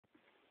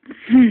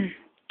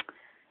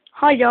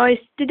Hi guys,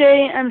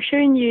 today I'm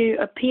showing you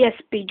a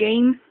PSP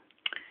game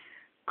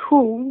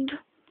called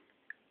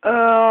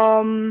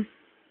Alien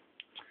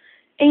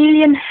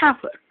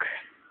Havoc.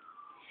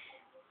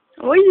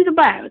 What it's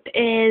about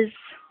is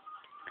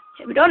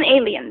we got an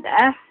alien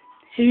there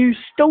who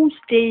stole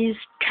these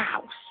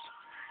cows.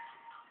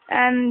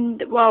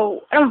 And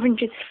well, I don't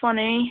think it's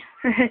funny.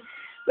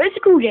 But it's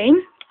a cool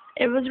game.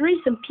 It was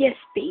released on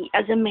PSP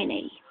as a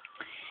mini.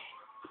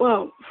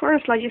 Well,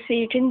 first, like you see,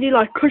 you can do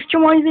like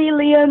customize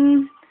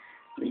alien.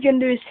 You can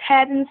do his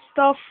head and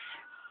stuff.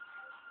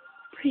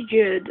 Pretty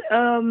good.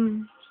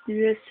 Let's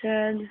do this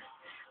head.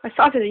 I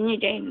started a new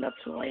game,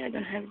 that's why I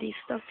don't have these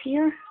stuff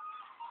here.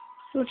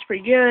 Looks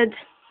pretty good.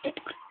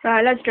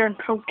 Right, let's learn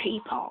Pro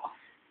T-Paw.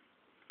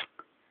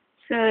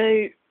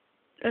 So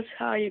that's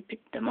how you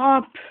pick them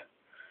up.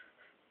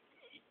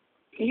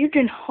 You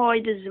can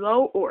hide as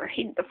well or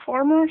hit the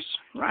farmers,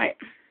 right?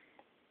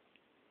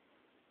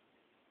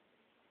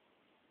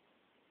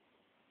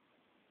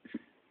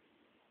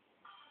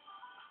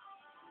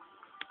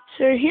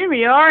 So here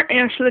we are,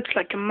 and it looks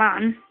like a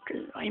man,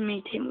 because I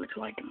made him look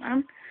like a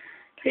man.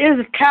 So here's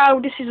a cow.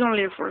 This is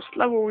only the first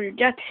level where you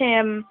get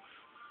him,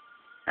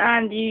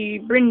 and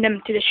you bring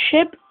them to the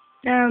ship.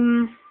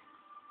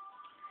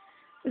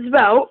 As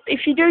well,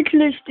 if you go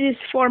close to this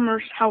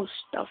farmer's house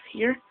stuff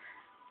here,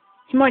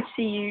 he might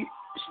see you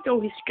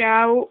stole his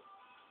cow,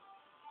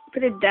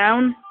 put it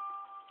down,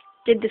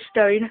 get the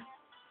stone,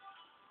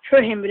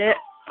 show him with it.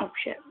 Oh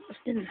shit, this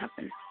didn't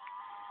happen.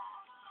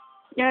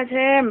 Get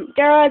him!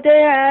 Get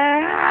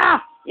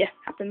him! Yeah,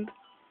 happened.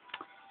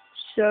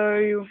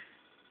 So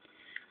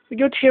we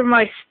go to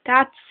my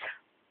stats.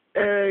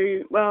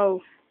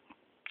 Well,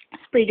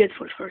 it's pretty good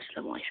for the first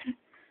level, I think.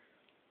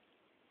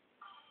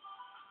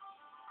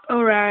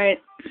 Alright,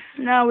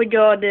 now we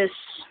got this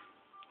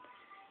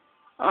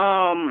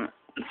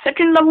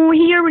second level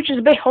here, which is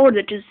a bit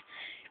harder because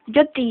we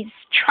got these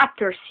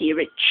trappers here,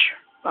 which,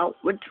 well,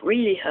 would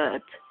really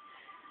hurt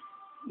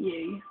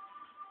you.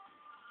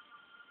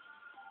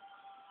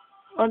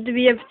 What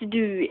we have to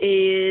do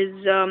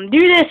is do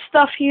this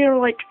stuff here,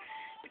 like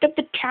pick up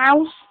the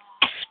cows,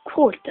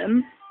 escort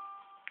them.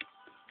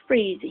 It's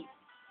pretty easy.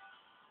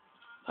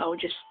 Well,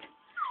 just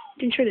you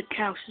can show the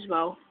cows as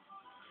well.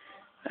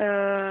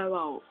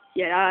 Well,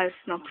 yeah,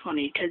 that's not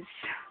funny because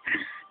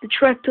the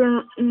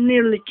tractor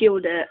nearly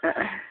killed it.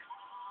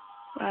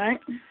 Right?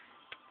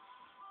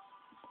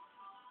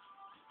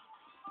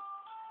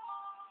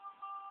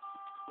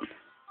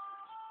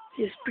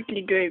 Just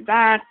quickly go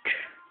back.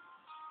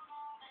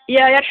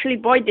 Yeah, I actually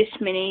bought this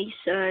mini,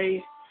 so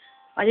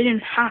I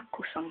didn't hack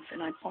or something.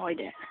 I bought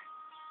it.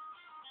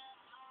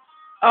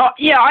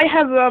 Yeah, I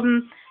have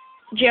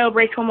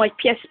jailbreak on my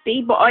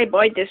PSP, but I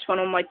bought this one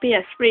on my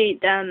PS3.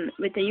 Then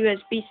with the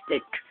USB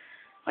stick,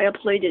 I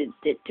uploaded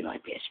it to my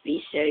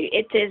PSP, so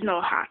it is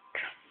no hack.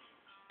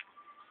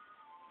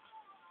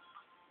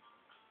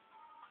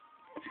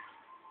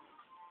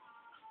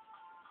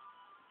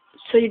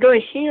 So you go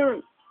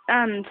here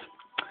and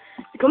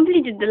you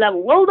completed the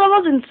level. Well, that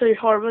wasn't so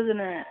hard, wasn't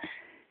it?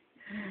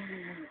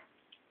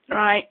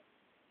 Right.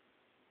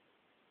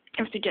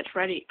 Have to get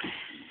ready.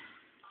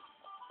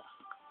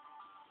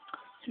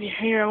 So we're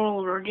here all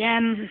over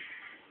again.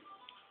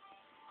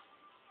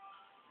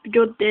 We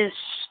got this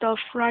stuff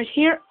right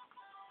here.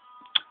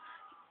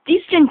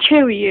 These can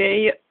show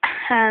you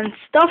and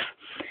stuff.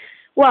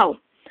 Well,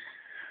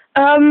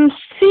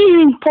 see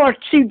you in part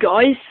 2,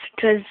 guys,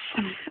 because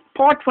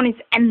part 1 is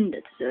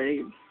ended.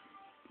 So,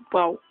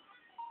 well,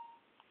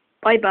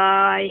 bye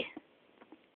bye.